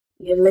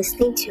You're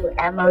listening to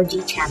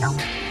MOG Channel.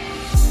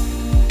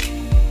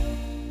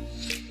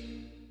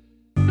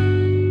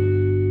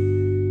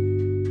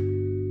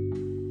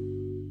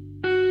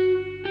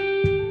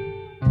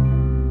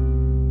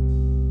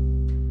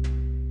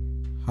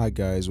 Hi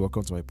guys,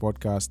 welcome to my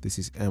podcast. This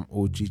is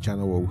MOG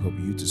Channel, where we help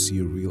you to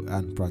see real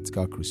and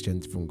practical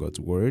Christianity from God's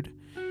Word.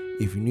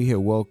 If you're new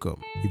here,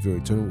 welcome. If you're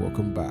returning,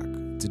 welcome back.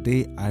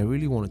 Today, I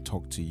really want to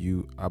talk to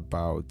you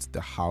about the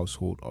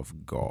household of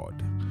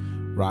God,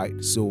 right?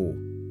 So,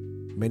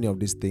 many of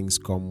these things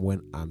come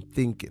when I'm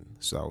thinking.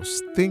 So, I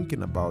was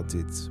thinking about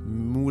it,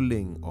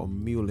 mulling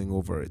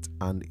over it,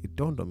 and it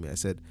dawned on me. I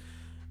said,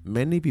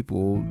 many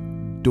people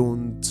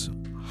don't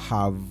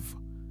have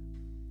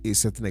a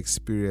certain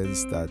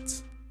experience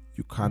that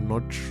you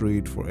cannot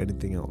trade for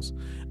anything else.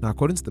 Now,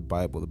 according to the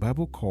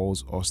Bible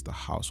calls us the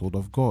household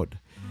of God.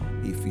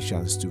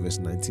 Ephesians 2 verse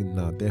 19,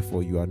 now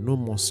therefore you are no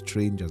more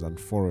strangers and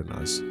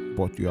foreigners,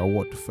 but you are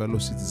what? Fellow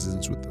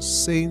citizens with the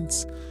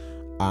saints,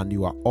 and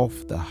you are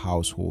of the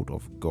household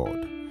of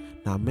God.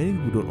 Now, many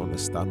people don't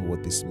understand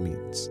what this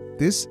means.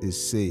 This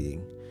is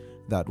saying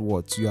that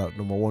what? You are,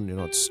 number one, you're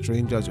not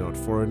strangers, you're not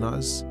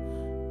foreigners.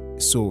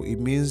 So it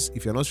means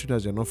if you're not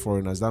strangers, you're not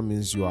foreigners, that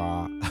means you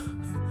are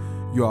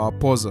you are a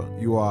person.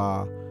 You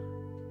are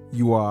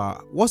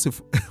what's the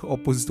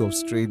opposite of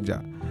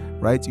stranger,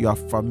 right? You are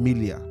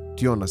familiar.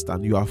 Do you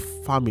understand? You are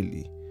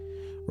family,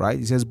 right?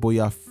 It says, but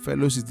you are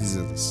fellow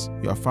citizens.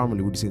 You are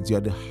family with the saints. You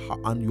are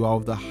and you are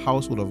of the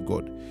household of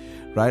God,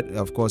 right?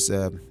 Of course,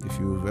 if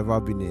you've ever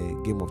been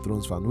a Game of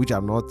Thrones fan, which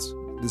I'm not,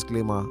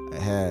 disclaimer,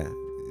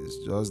 it's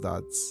just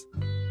that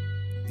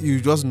you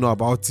just know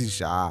about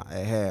it,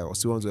 or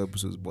see one or two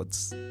episodes, but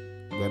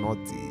we're not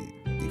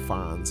the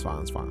fans,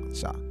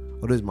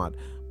 although it's mad,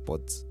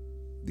 but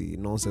the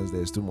nonsense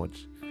there is too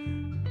much.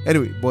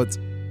 Anyway, but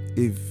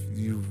if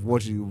you've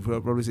watched it, you'll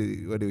probably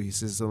say, whether he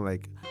says something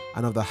like,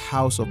 and of the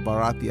house of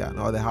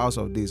Baratheon, or the house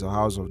of this, or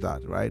house of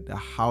that, right? The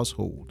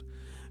household.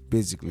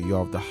 Basically,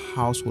 you're of the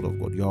household of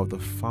God. You're of the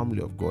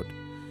family of God.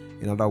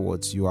 In other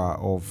words, you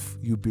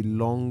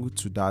belong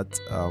to that,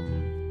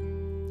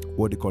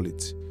 what do you call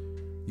it?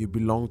 You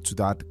belong to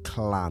that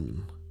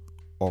clan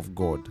of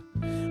God.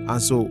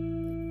 And so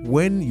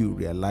when you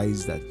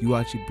realize that you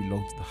actually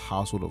belong to the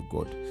household of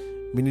God,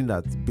 meaning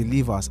that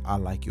believers are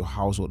like your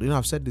household.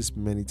 I've said this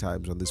many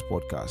times on this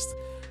podcast,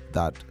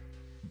 that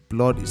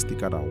blood is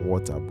thicker than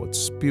water, but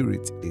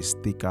spirit is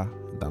thicker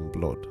than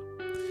blood.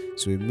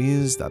 So it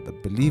means that the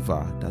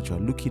believer that you are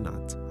looking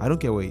at, I don't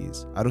care where he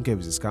is, I don't care if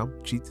he's a scam,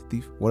 cheat,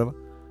 thief, whatever,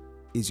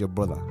 is your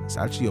brother. It's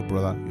actually your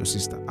brother, your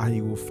sister. And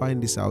you will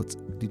find this out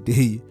the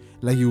day,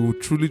 like you will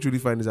truly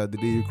find this out the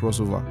day you cross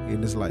over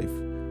in this life.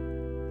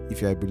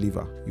 If you're a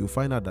believer, you'll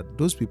find out that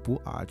those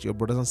people are your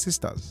brothers and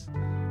sisters.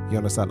 You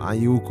understand? And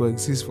you will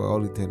coexist for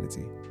all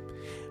eternity.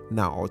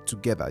 Now, or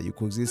together, you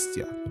coexist,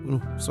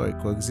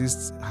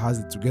 coexist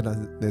has the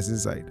togetherness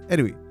inside.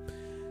 Anyway,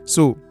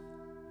 so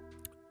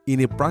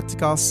in a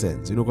practical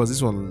sense, because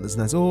this one is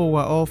nice,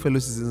 we're all fellow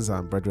citizens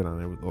and brethren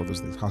and all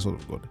those things, household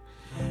of God.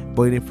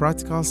 But in a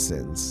practical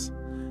sense,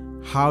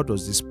 how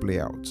does this play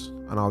out?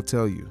 And I'll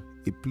tell you,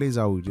 it plays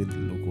out within the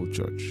local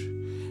church,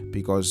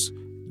 because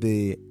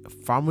the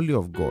family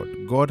of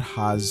God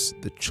has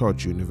the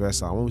church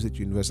universal. When we say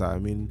universal, I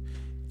mean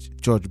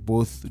church,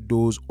 both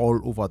those all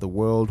over the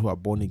world who are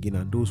born again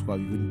and those who have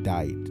even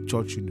died.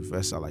 Church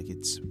universal, like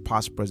it's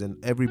past, present,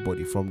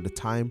 everybody from the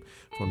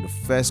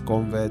first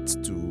converts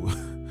to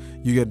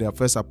you get their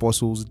first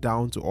apostles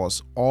down to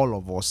us. All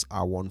of us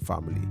are one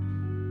family,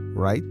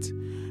 right?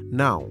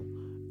 Now,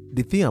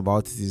 the thing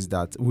about it is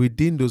that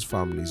within those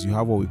families, you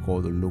have what we call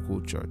the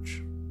local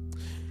church.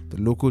 The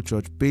local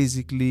church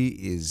basically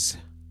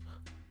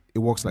it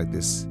works like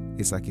this.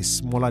 It's like a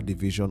smaller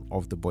division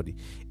of the body.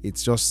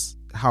 It's just,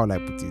 how will I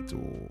put it?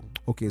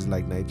 Okay, it's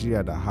like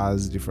Nigeria that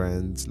has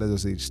different, let's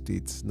just say,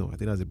 states. No, I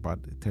think that's a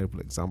terrible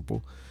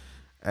example.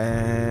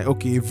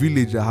 Okay, a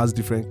village that has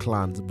different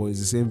clans, but it's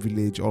the same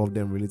village, all of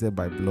them related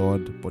by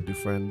blood, but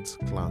different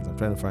clans. I'm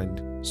trying to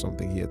find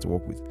something here to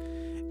work with.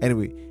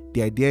 Anyway,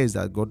 the idea is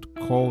that God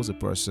calls a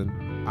person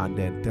and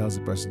then tells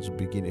the person to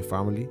begin a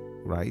family,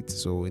 right?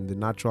 So in the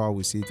natural,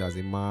 we see it as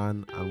a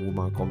man and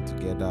woman come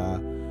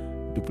together,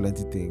 do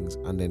plenty things,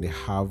 and then they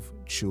have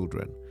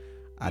children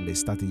and they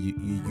start a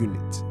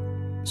unit.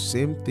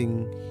 Same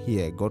thing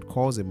here. God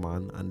calls a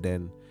man and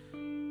then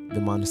the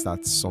man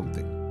starts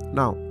something.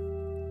 Now,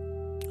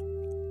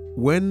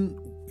 when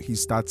he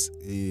starts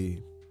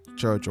a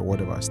church or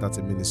whatever, starts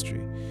a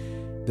ministry,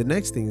 the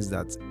next thing is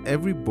that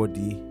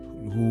everybody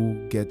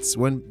who gets,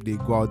 when they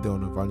go out there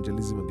on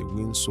evangelism and they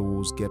win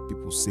souls, get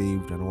people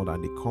saved and all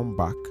that, they come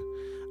back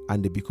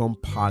and they become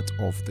part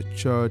of the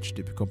church,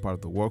 they become part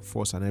of the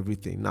workforce and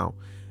everything. Now,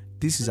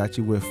 this is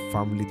actually where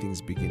family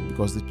things begin,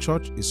 because the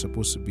church is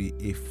supposed to be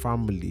a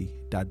family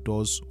that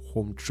does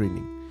home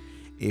training,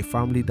 a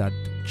family that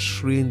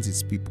trains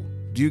its people.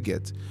 Do you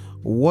get?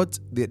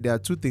 There are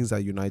two things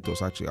that unite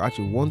us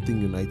actually. One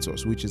thing unites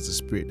us, which is the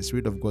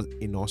Spirit of God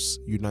in us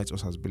unites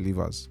us as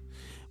believers.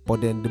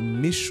 But then the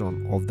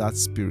mission of that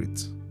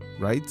Spirit,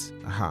 right?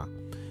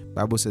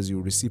 Bible says you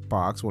will receive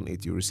power. Acts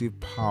 1:8, you receive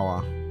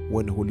power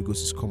when the Holy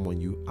Ghost is come on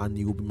you, and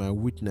you will be my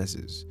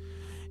witnesses.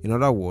 In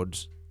other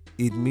words,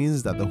 it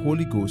means that the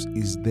Holy Ghost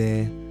is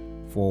there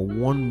for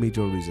one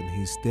major reason.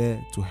 He's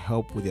there to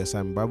help with the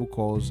assignment. The Bible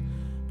calls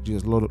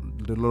Jesus the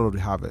Lord of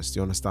the harvest.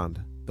 You understand?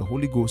 The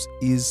Holy Ghost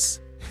is,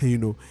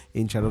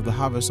 in charge of the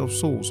harvest of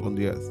souls on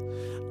the earth.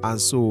 And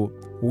so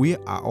we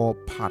are all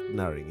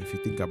partnering. If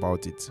you think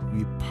about it,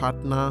 we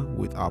partner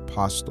with our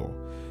pastor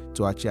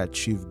to actually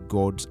achieve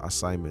God's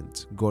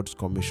assignment, God's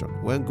commission.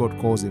 When God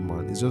calls a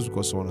man, it's just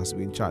because someone has to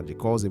be in charge. He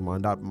calls a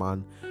man, that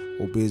man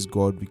obeys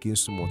God,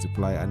 begins to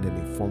multiply, and then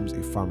he forms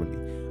a family.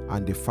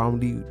 And the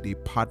family, they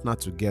partner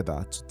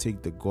together to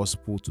take the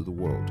gospel to the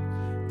world.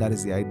 That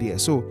is the idea.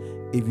 So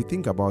if you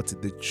think about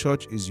it, the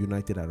church is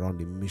united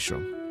around a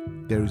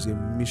mission. There is a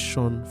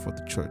mission for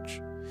the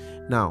church.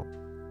 Now,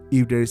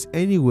 if there is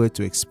anywhere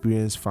to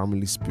experience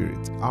family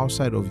spirit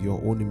outside of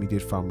your own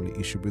immediate family,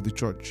 it should be the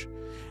church.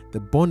 The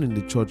bond in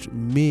the church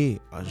may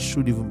and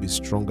should even be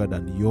stronger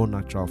than your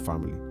natural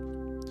family.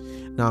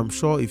 Now, I'm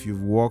sure if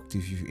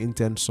you've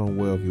interned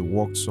somewhere, if you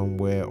worked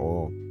somewhere,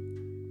 or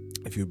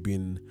if you've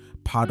been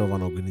part of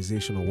an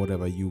organization or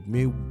whatever, you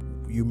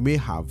may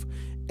have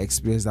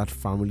experienced that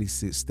family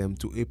system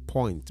to a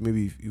point.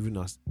 Maybe even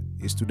as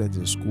a student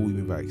in school,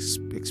 you may have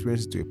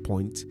experienced it to a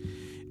point.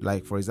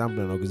 Like, for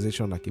example, an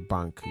organization like a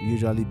bank,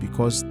 usually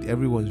because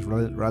everyone's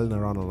rallying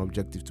around an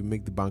objective to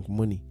make the bank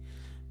money,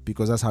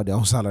 because that's how their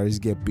own salaries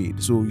get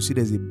paid. So you see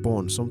there's a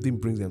bond, something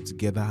brings them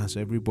together, and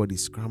so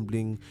everybody's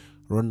scrambling,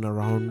 running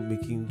around,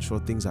 making sure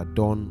things are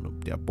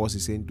done. Their boss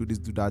is saying, do this,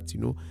 do that,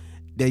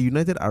 They're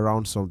united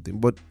around something.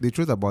 But the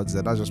truth about it is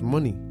that that's just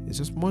money. It's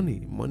just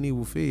money. Money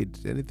will fade.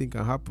 Anything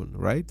can happen,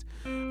 right?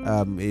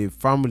 A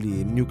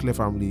nuclear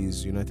family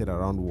is united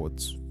around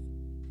what?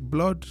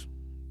 Blood.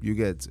 You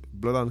get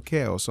blood and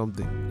care or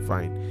something.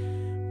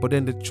 Fine. But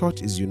then the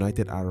church is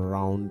united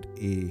around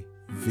a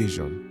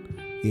vision,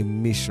 a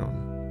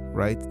mission.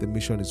 Right? The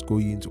mission is go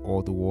into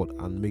all the world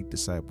and make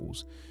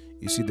disciples.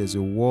 You see, there's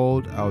a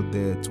world out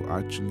there to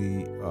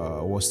actually,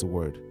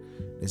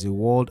 There's a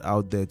world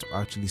out there to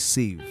actually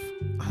save.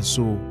 And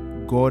so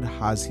God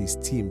has his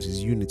teams,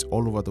 his units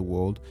all over the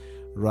world,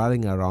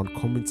 rallying around,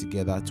 coming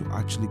together to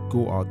actually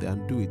go out there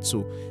and do it.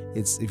 So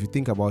if you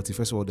think about it,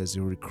 first of all, there's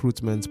a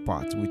recruitment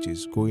part, which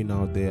is going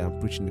out there and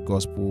preaching the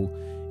gospel.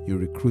 You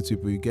recruit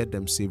people, you get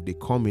them saved, they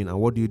come in, and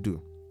what do?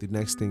 The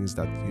next thing is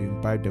that you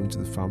invite them to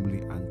the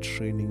family and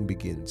training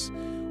begins.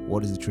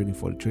 What is the training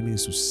for? The training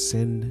is to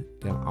send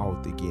them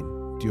out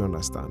again. Do you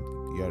understand?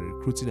 You are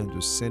recruiting them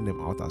to send them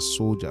out as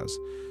soldiers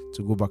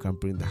to go back and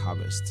bring the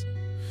harvest.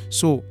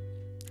 So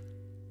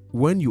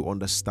when you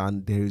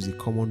understand there is a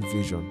common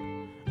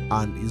vision,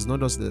 and it's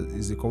not just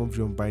it's a common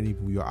vision by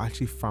people, you are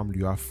actually family.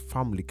 You are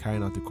family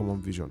carrying out a common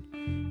vision.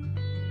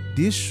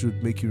 This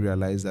should make you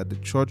realize that the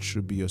church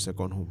should be your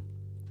second home.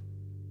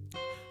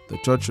 The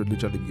church should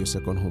literally be your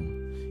second home.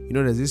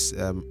 There's this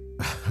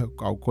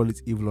I'll call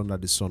it evil under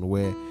the sun,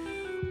 where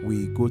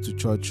we go to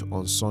church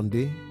on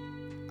Sunday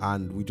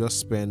and we just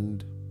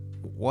spend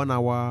 1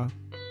 hour,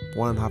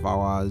 1.5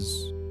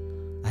 hours.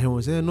 I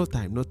don't say no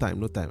time,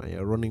 and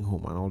you're running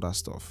home and all that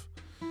stuff.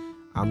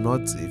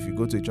 If you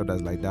go to a church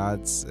that's like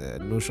that,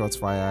 no shots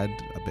fired,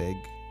 I beg.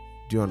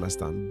 Do you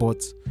understand?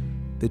 But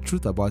the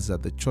truth about it is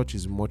that the church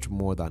is much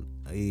more than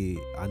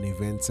an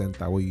event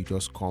center where you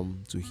just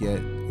come to hear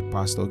a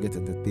pastor get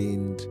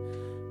entertained,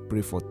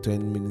 pray for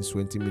 10 minutes,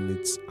 20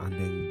 minutes, and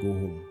then go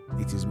home.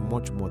 It is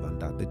much more than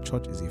that. The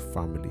church is a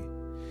family.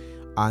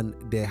 And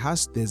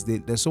there's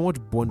so much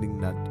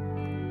bonding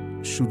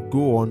that should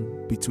go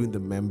on between the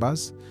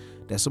members.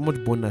 There's so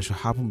much bonding that should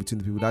happen between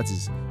the people.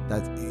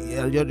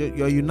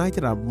 You're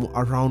united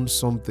around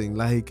something.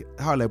 Like,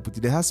 how will I put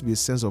it? There has to be a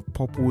sense of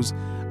purpose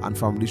and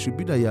family. It should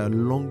be that you are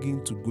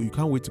longing to go. You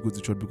can't wait to go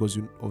to church because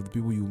of the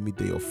people you meet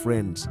there, your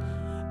friends.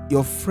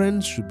 Your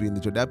friends should be in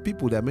the church.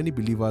 There are many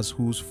believers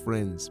whose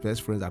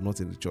best friends are not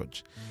in the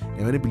church.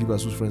 There are many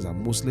believers whose friends are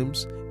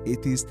Muslims,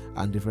 atheists,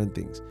 and different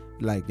things.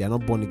 Like, they are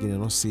not born again, they're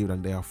not saved,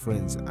 and they are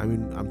friends.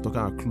 I'm talking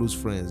about close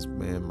friends,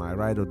 man, my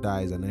ride or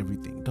dies and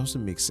everything. It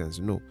doesn't make sense,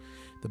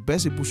 The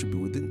best people should be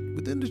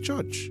within the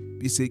church.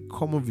 It's a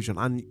common vision.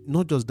 And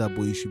not just that,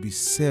 but you should be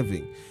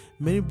serving.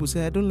 Many people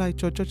say, I don't like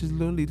church. Church is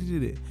lonely.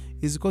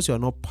 It's because you're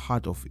not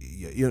part of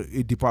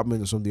a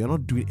department or something. You're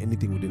not doing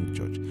anything within the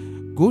church.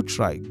 Go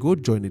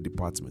join a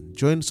department.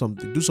 Join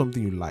something. Do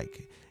something you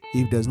like.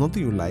 If there's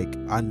nothing you like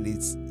and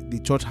the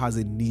church has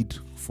a need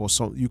for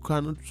you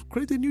can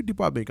create a new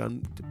department.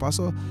 And the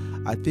pastor,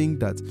 I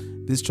think that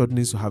this church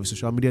needs to have a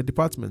social media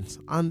department.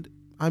 And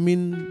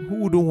who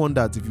wouldn't want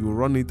that if you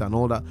run it and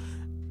all that?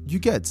 You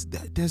get,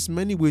 there's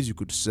many ways you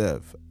could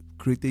serve.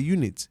 Create a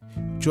unit,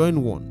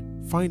 join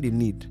one, find a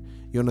need.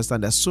 You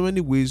understand? There's so many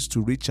ways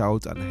to reach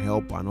out and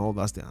help and all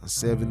that stuff and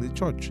serve in the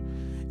church.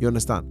 You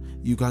understand?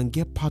 You can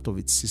get part of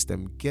its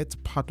system, get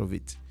part of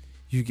it.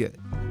 You get,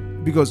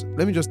 because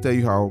let me just tell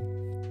you how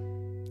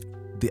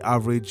the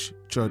average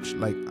church,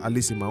 like at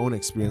least in my own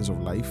experience of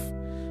life,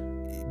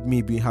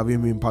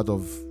 having been part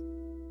of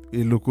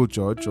a local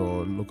church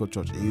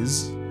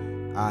is.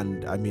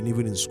 And I mean,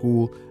 even in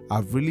school,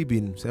 I've really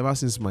been, ever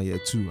since my year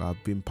 2,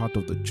 I've been part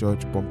of the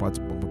church, bumper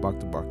to bumper, back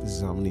to back. This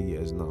is how many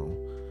years now?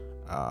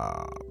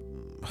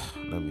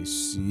 Let me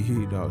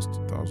see. That was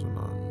 2000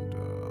 and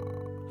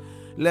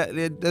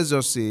let's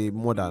just say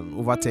more than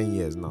over 10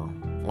 years now.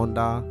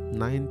 Under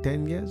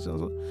 9-10 years or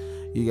so.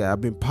 Yeah,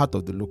 I've been part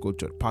of the local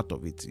church, part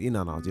of it, in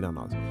and out.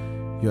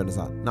 You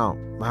understand? Now,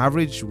 my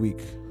average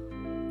week,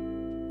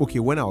 okay,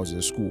 when I was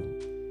in school,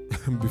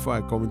 before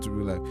I come into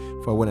real life,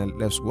 when I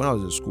left school, when I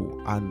was in school,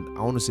 and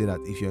I want to say that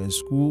if you're in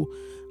school,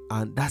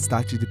 and that's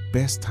actually the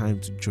best time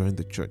to join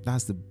the church,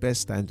 that's the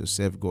best time to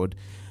serve God.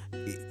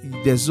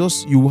 There's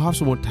just, you will have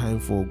so much time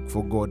for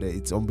God that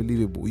it's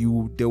unbelievable.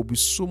 There will be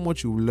so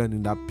much you will learn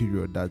in that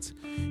period that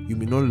you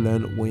may not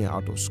learn when you're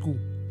out of school.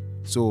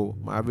 So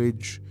my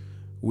average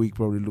week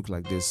probably look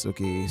like this.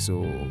 Okay,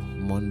 so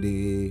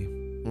Monday,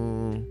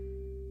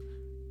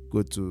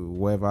 go to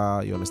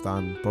wherever, you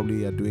understand,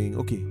 probably you're doing,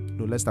 okay,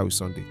 no, let's start with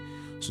Sunday.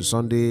 So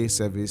Sunday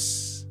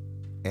service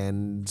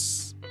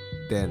ends,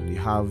 then we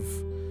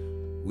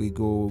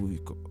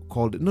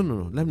called it, no,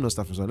 let me not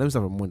start from Sunday, let me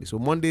start from Monday. So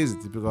Monday is a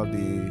typical day,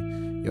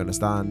 you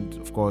understand.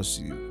 Of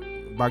course,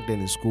 back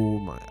then in school,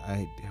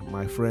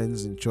 my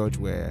friends in church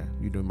were,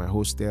 in my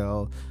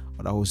hostel.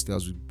 Other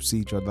hostels, we see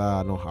each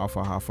other, half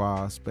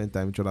hour, spend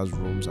time in each other's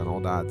rooms and all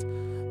that.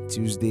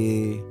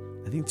 Tuesday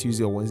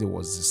or Wednesday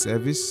was the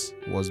service,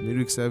 was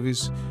midweek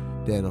service.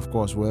 Then of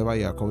course, wherever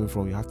you are coming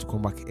from, you have to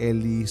come back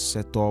early,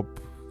 set up,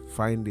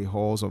 find the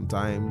hall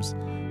sometimes,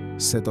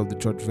 set up the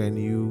church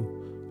venue,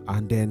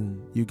 and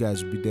then you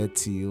guys will be there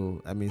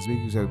till, it's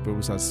making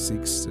service at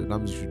 6, so that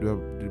means you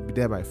should be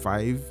there by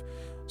 5.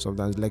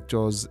 Sometimes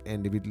lectures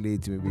end a bit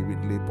late, maybe a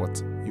bit late,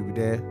 but you'll be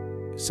there,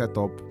 set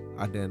up,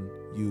 and then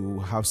you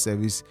have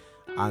service,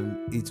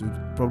 and it would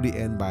probably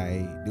end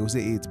by, they will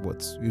say 8,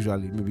 but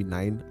usually maybe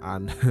 9.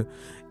 And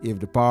if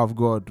the power of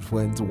God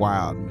went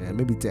wild, man,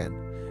 maybe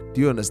 10.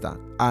 Do you understand?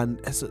 And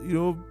so,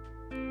 you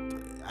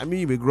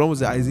may grumble,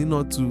 say, is it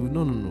not to?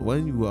 No.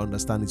 When you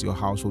understand it's your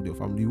household, your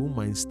family, you won't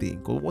mind staying.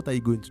 Because what are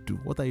you going to do?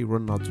 What are you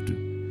running out to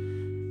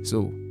do?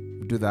 So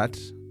we do that.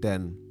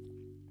 Then,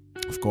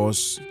 of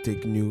course,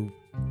 take new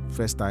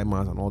first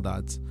timers and all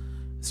that.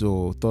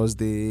 So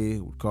Thursday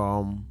would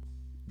come.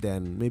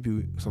 Then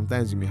maybe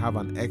sometimes you may have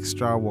an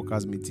extra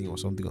workers meeting or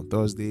something on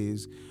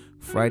Thursdays.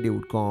 Friday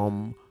would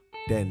come.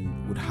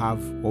 Then would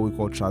have what we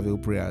call travel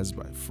prayers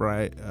by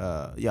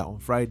on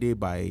Friday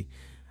by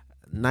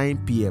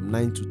 9 p.m.,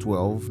 9 to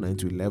 12, 9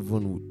 to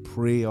 11, would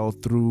pray all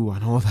through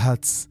and all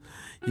that.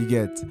 You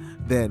get.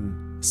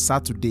 Then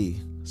Saturday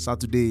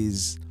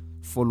is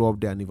follow-up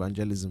day and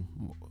evangelism.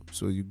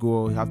 So you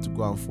have to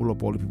go and follow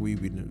up all the people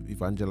you've been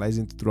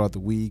evangelizing throughout the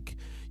week.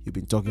 You've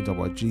been talking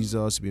about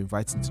Jesus, you've been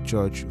inviting to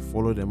church, you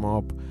follow them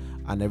up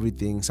and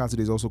everything.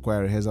 Saturday is also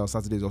choir rehearsal,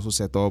 Saturday is also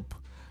set up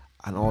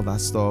and all that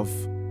stuff.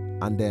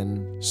 And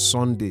then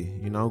Sunday,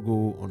 you now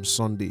go on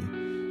Sunday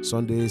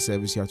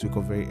service, you have to wake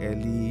up very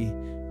early.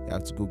 You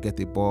have to go get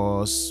a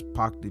bus,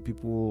 park the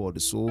people or the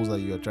souls that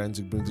you are trying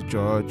to bring to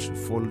church,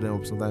 follow them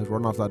up, sometimes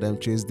run after them,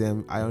 chase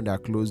them, iron their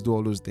clothes, do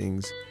all those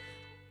things.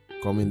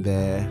 Come in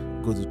there,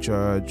 go to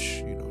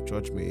church,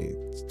 church may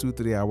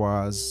 2-3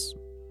 hours.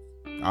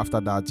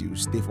 After that, you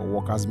stay for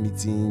workers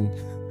meeting.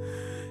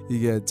 You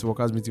get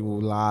workers meeting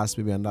will last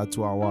maybe under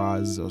 2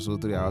 hours or so,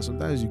 3 hours.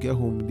 Sometimes you get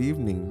home in the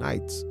evening,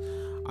 night,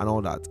 and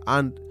all that.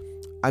 And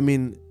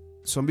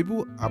some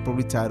people are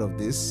probably tired of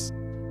this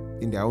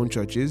in their own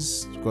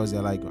churches because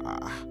they're like,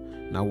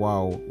 now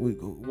wow,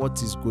 what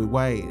is going?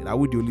 Why are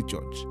we the only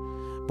church?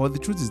 But the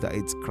truth is that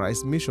it's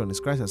Christ's mission, it's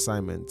Christ's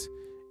assignment.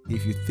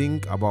 If you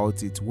think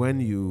about it, when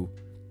you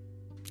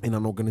in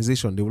an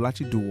organization, they will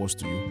actually do worse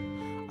to you.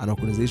 An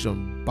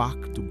organization back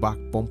to back,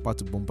 bumper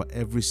to bumper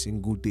every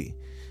single day.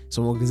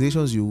 Some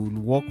organizations you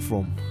will work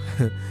from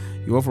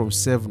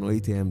 7 or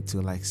 8 a.m.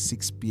 till like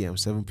 6 p.m.,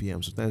 7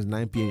 p.m. Sometimes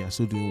 9 p.m. you're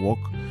still doing work.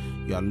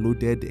 You are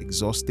loaded,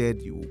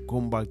 exhausted. You will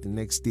come back the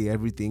next day,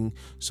 everything.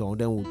 Some of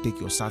them will take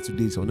your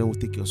Saturdays, some of them will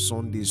take your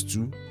Sundays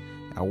too.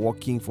 Are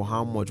working for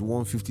how much?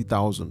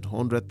 150,000,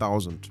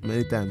 100,000.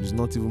 Many times it's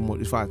not even much.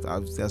 In fact,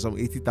 there's some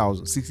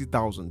 80,000,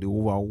 60,000. They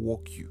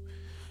overwork you.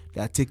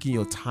 They are taking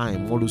your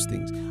time, all those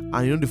things. And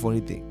the funny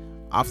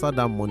thing, after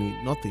that money,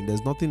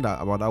 there's nothing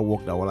about that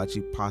work that will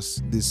actually pass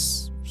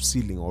this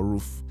ceiling or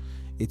roof.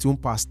 It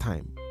won't pass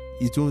time.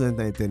 It won't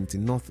enter eternity,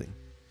 nothing.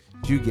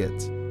 Do you get?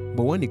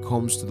 But when it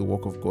comes to the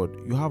work of God,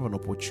 you have an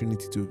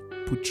opportunity to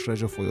put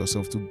treasure for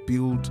yourself, to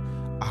build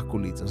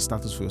accolades and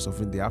status for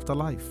yourself in the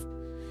afterlife.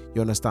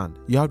 You understand?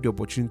 You have the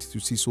opportunity to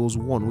see souls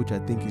won, which I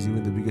think is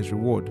even the biggest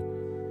reward.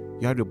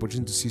 You have the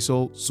opportunity to see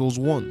souls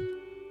won.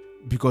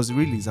 Because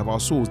really it's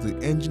about souls. The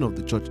engine of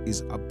the church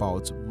is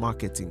about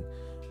marketing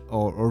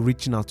or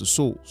reaching out to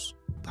souls.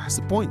 That's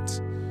the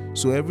point.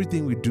 So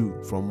everything we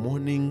do from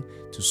morning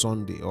to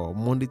Sunday or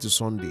Monday to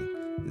Sunday,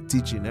 the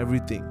teaching,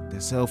 everything, the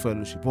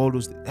self-fellowship, all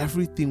those things,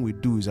 everything we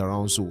do is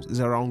around souls. It's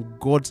around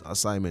God's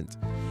assignment.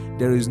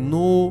 There is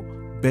no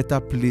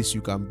better place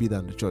you can be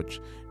than the church.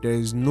 There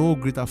is no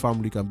greater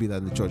family you can be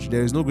than the church.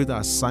 There is no greater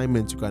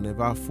assignment you can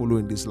ever follow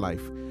in this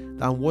life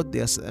than what the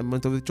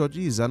assignment of the church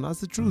is, and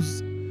that's the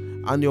truth.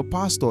 And your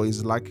pastor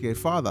is like a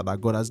father that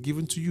God has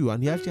given to you,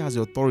 and he actually has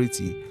the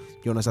authority,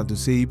 you understand, to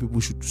say people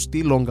should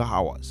stay longer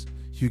hours.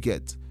 You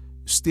get,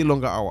 stay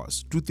longer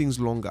hours, do things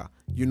longer,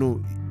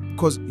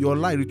 because your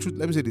life, the truth,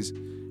 let me say this,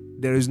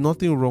 there is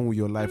nothing wrong with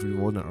your life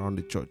revolving around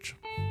the church.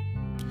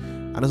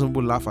 I know some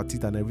people laugh at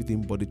it and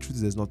everything, but the truth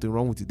is there's nothing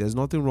wrong with it. There's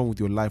nothing wrong with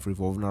your life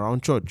revolving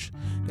around church.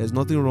 There's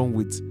nothing wrong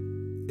with,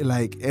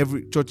 like,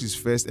 every church is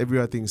first, every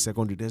other thing is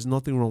secondary. There's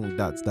nothing wrong with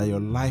that your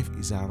life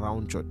is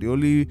around church. The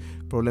only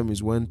problem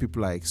is when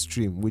people are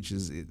extreme, which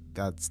is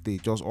that they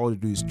just, all they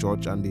do is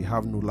church and they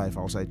have no life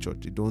outside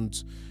church.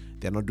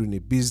 They're not doing a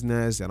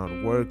business, they're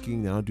not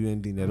working, they're not doing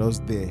anything, they're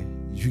just there.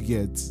 You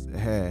get,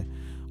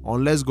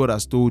 unless God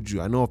has told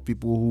you. I know of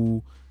people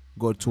who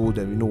God told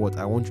them, you know what,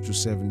 I want you to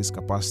serve in this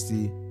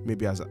capacity,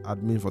 maybe as an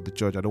admin for the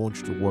church. I don't want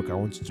you to work, I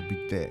want you to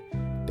be there.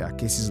 There are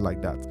cases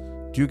like that.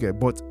 Do you get?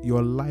 But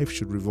your life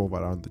should revolve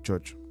around the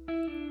church.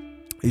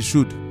 It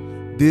should.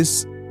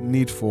 This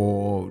need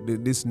for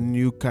this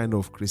new kind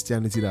of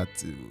Christianity that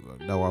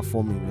we're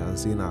forming and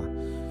saying,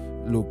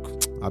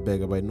 look, I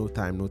beg, no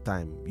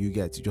time. You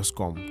just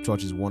come.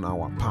 Church is 1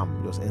 hour,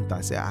 pam, just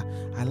enter. Say,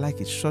 I like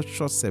it. Short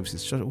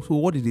services. So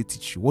what did they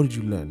teach you? What did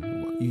you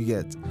learn? You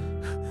get?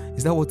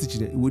 Is that what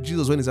teaching? With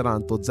Jesus, when he sat down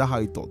and taught, is that how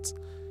he taught?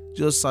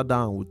 Just sat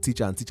down and would teach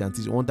and teach and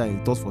teach. One time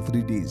he taught for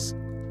 3 days.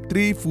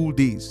 3 full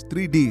days.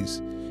 3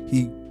 days.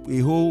 A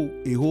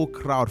whole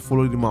crowd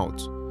followed him out.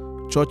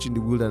 Church in the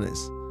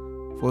wilderness.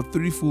 For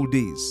 3 full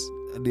days.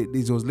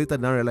 It was later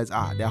they realized,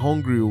 they're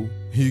hungry.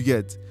 You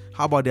get?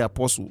 How about the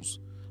apostles?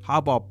 How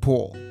about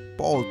Paul?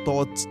 Paul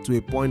taught to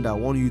a point that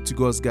one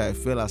Eutychus guy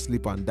fell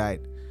asleep and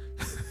died.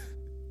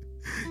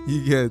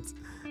 You get?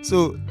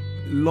 So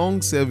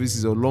long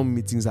services or long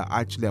meetings are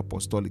actually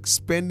apostolic.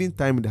 Spending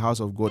time in the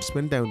house of God,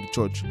 spending time in the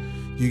church,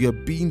 you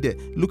get being there.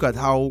 Look at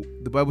how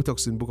the Bible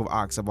talks in the book of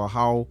Acts about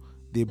how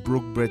they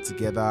broke bread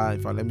together.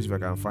 Let me see if I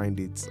can find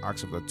it.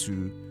 Acts chapter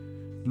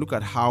 2. Look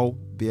at how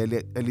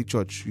the early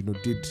church,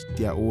 did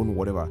their own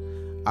whatever.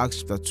 Acts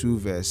chapter 2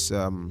 verse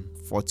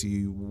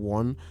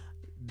 41.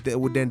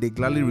 Then they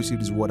gladly received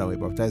his word and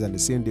were baptized, and the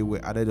same day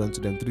were added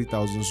unto them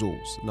 3,000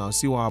 souls. Now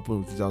see what happened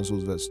with 3,000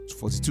 souls, verse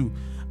 42.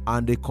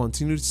 And they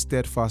continued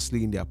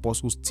steadfastly in the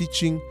apostles'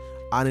 teaching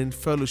and in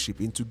fellowship,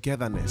 in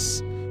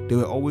togetherness. They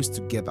were always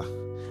together,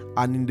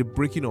 and in the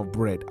breaking of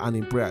bread and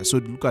in prayer. So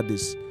look at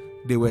this.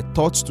 They were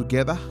taught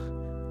together,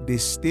 they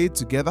stayed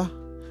together,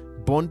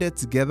 bonded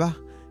together,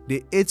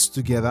 they ate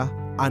together,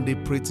 and they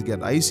prayed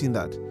together. Are you seeing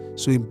that?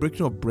 So in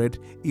breaking of bread,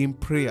 in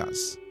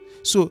prayers.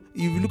 So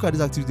if you look at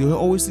this activity, they were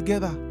always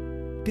together.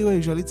 They were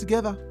usually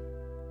together.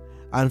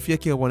 And fear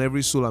came upon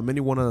every soul, and many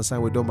wonders and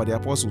signs were done by the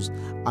apostles,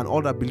 and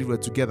all that believed were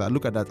together.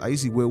 Look at that. I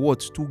see we're what?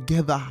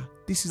 Together.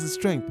 This is the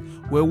strength.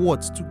 We're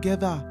what?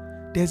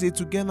 Together. There's a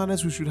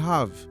togetherness we should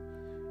have.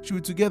 Should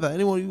be together.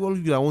 Anyone, all of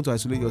you that want to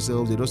isolate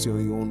yourselves, they just say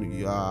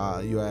you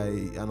are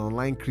an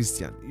online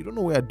Christian. You don't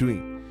know what you're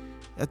doing.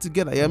 You're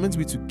together. You're meant to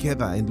be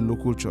together in the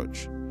local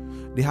church.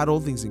 They had all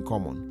things in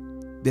common.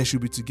 There should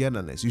be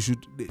togetherness.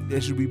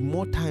 There should be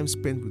more time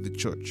spent with the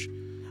church.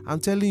 I'm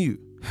telling you,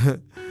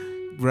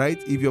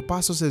 right? If your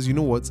pastor says, you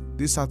know what,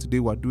 this Saturday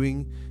we're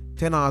doing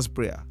 10 hours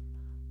prayer,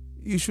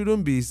 you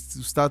shouldn't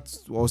start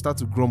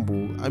to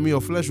grumble. I mean,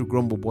 your flesh will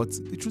grumble, but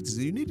the truth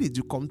is you need it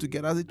to come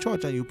together as a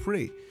church and you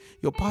pray.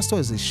 Your pastor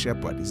is a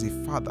shepherd, he's a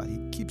father,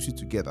 he keeps you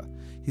together.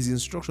 His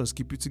instructions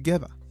keep you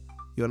together.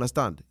 You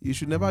understand? You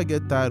should never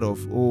get tired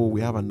of,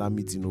 we have another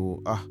meeting,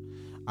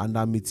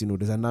 another meeting,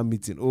 there's another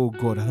meeting, oh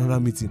God,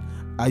 another meeting.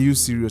 Are you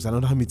serious?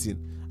 Another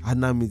meeting.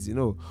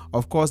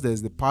 Of course,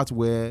 there's the part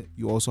where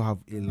you also have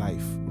a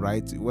life,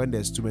 right? When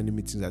there's too many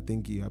meetings, I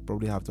think you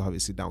probably have to have a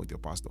sit down with your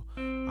pastor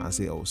and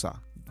say, sir,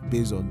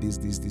 based on this.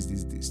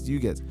 Do you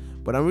get?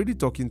 But I'm really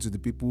talking to the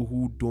people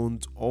who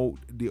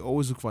they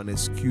always look for an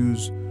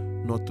excuse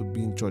not to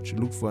be in church,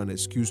 look for an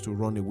excuse to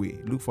run away,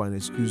 look for an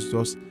excuse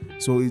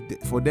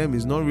for them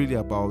it's not really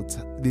about,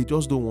 they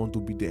just don't want to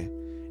be there.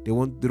 They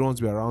don't want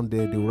to be around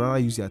there. They would rather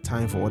use their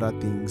time for other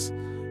things,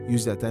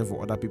 use their time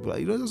for other people.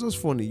 It's just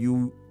funny.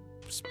 You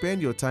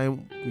spend your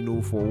time,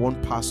 for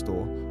one pastor,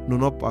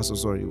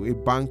 a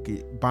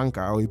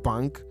banker or a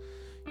bank.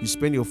 You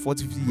spend your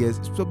 40-50 years.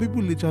 So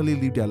people literally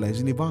live their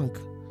lives in a bank.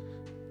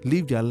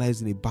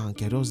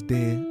 You're just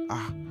there.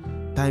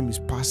 Time is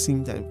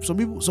passing. Some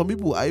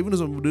people, I even know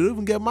some people, they don't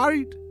even get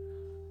married.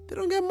 They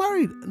don't get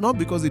married. Not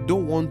because they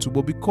don't want to,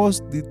 but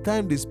because the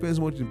time they spend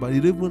so much in the bank, they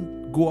don't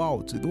even go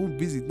out. They don't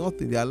visit,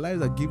 nothing. Their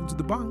lives are given to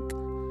the bank.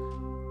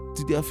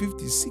 To their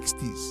 50s,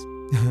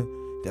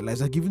 60s. Their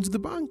lives are given to the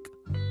bank.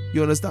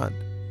 You understand?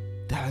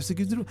 Their lives are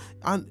given to the bank.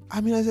 And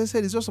I mean, as I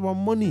said, it's just about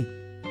money.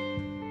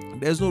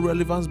 There's no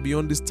relevance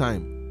beyond this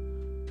time.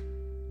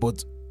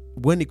 But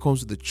when it comes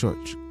to the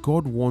church,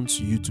 God wants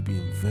you to be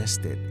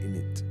invested in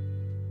it,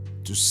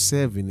 to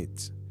serve in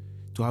it,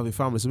 to have a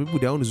family. Some people,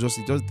 their own is they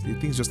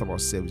think it's just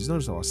about service. It's not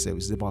just about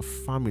service, it's about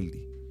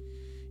family.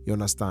 You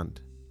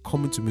understand?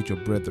 Coming to meet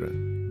your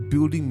brethren,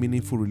 building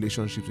meaningful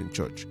relationships in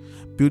church,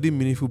 building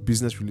meaningful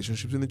business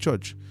relationships in the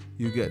church.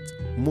 You get,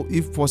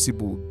 if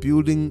possible,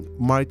 building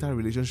marital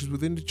relationships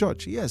within the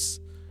church. Yes,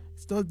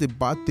 it's not the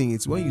bad thing.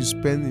 It's when you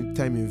spend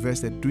time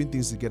invested doing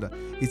things together.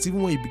 It's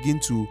even when you begin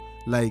to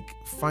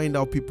find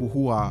out people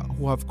who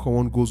have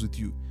common goals with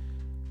you.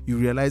 You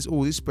realize,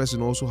 oh, this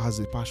person also has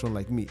a passion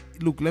like me.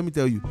 Look, let me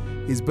tell you,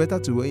 it's better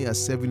to, when you're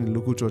serving in a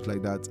local church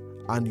like that,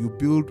 and you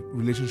build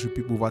relationship with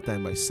people over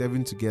time by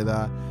serving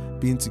together,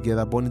 being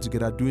together, bonding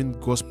together, doing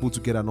gospel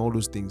together and all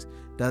those things,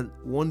 that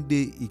one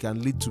day it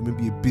can lead to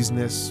maybe a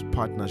business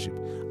partnership.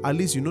 At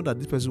least you know that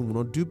this person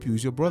will not dupe you.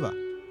 He's your brother.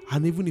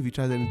 And even if he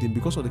tries anything,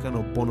 because of the kind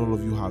of bond all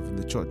of you have in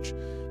the church,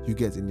 you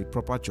get in the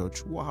proper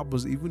church, what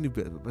happens even if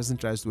the person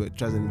tries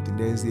anything?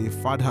 There is a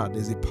father,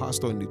 there's a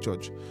pastor in the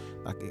church,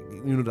 that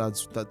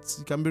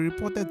it can be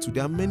reported to.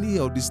 There are many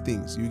of these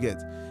things. You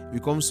get, if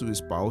it comes to a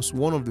spouse,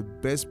 one of the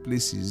best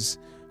places,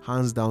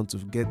 hands down, to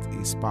get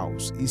a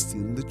spouse is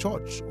still in the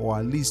church, or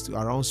at least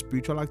around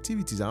spiritual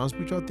activities, around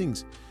spiritual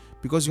things,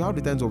 because you have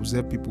the time to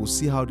observe people,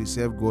 see how they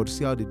serve God,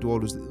 see how they do all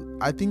those things.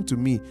 I think, to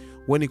me,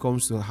 when it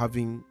comes to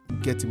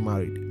getting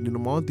married, the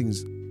number one thing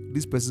is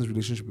this person's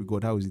relationship with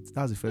God. How is it?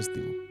 That's the first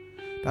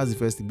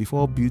thing.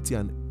 Before beauty,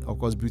 and of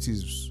course beauty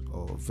is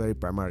very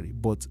primary,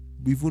 but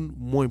even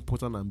more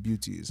important than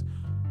beauty is,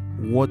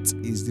 what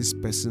is this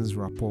person's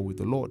rapport with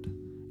the Lord?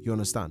 You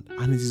understand?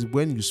 And it is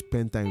when you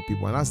spend time with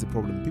people, and that's the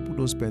problem. People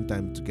don't spend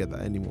time together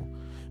anymore,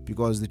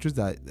 because the truth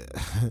that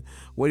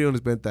when you don't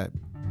spend time,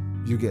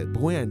 you get.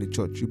 But when you're in the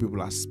church, you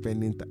people are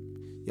spending time.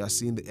 You are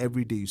seeing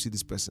every day. You see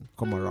this person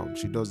come around.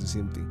 She does the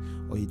same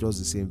thing, or he does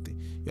the same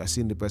thing. You are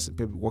seeing the person,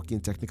 people working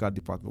in technical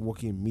department,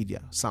 working in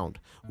media, sound,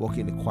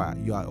 working in the choir.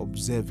 You are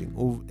observing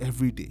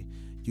every day.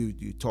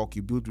 You talk,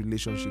 you build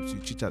relationships, you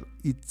chit chat.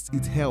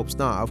 It helps.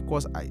 Now, of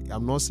course,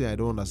 I'm not saying I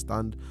don't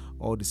understand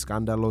all the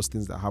scandalous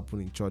things that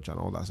happen in church and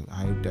all that.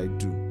 I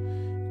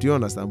do. Do you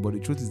understand? But the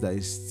truth is that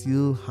it's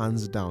still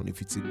hands down.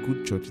 If it's a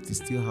good church, it is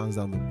still hands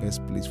down the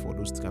best place for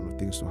those kind of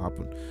things to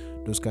happen,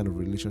 those kind of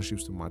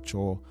relationships to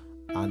mature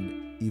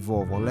and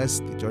evolve.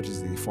 Unless the church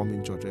is the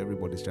forming church where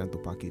everybody's trying to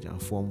package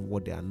and form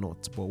what they are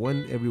not. But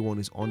when everyone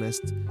is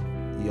honest,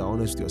 you are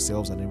honest with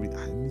yourselves and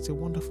everything, it's a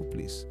wonderful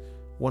place.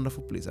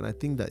 Wonderful place. And I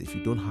think that if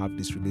you don't have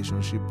this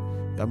relationship,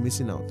 you are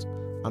missing out.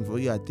 And for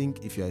you, I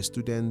think if you're a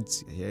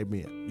student, hear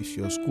me, if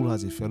your school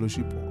has a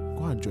fellowship,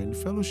 go and join the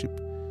fellowship.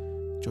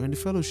 Join the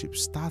fellowship.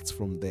 Start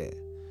from there.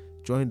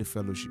 Join the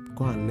fellowship.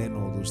 Go and learn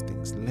all those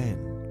things.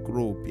 Learn,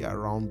 grow, be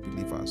around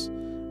believers.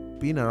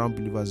 Being around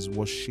believers is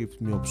what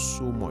shaped me up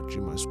so much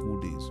in my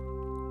school days.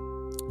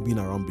 Being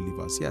around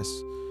believers, yes,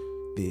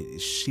 they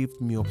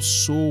shaped me up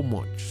so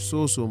much,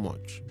 so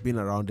much. Being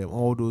around them,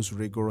 all those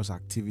rigorous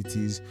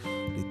activities,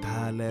 the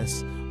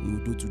tireless, we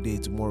will do today,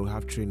 tomorrow we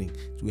have training,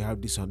 we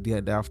have this one,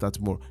 day after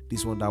tomorrow,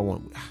 this one, that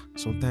one.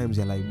 Sometimes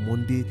you're like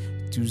Monday,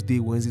 Tuesday,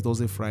 Wednesday,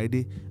 Thursday,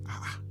 Friday.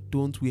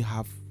 Don't we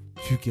have,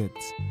 you get?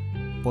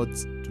 But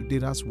today,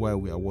 that's why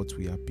we are what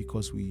we are,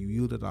 because we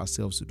yielded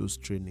ourselves to those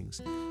trainings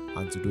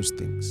and to those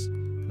things.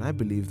 And I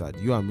believe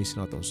that you are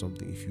missing out on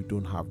something if you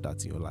don't have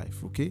that in your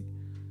life, okay?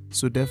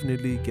 So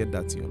definitely get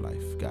that in your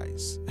life,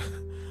 guys.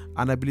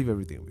 And I believe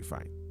everything will be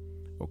fine.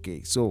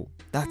 Okay, so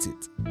that's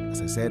it.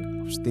 As I said,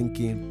 I was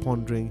thinking,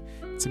 pondering.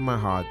 It's in my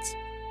heart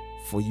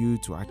for you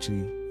to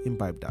actually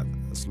imbibe that.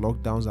 As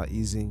lockdowns are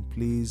easing,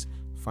 please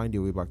find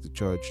your way back to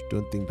church.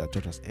 Don't think that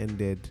church has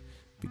ended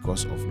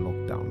because of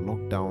lockdown.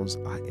 Lockdowns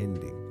are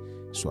ending.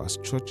 So as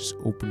church is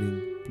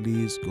opening,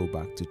 please go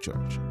back to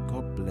church.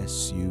 God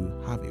bless you.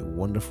 Have a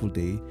wonderful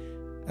day,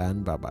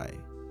 and bye-bye.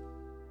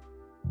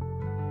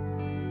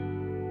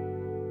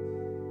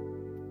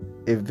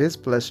 If this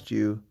blessed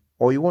you,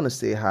 or you want to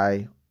say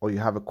hi, or you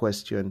have a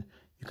question,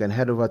 you can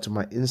head over to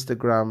my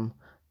Instagram.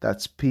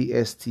 That's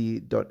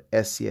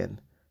pst.sen,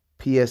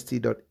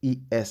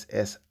 pst.essien.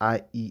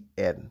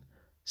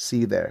 See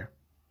you there.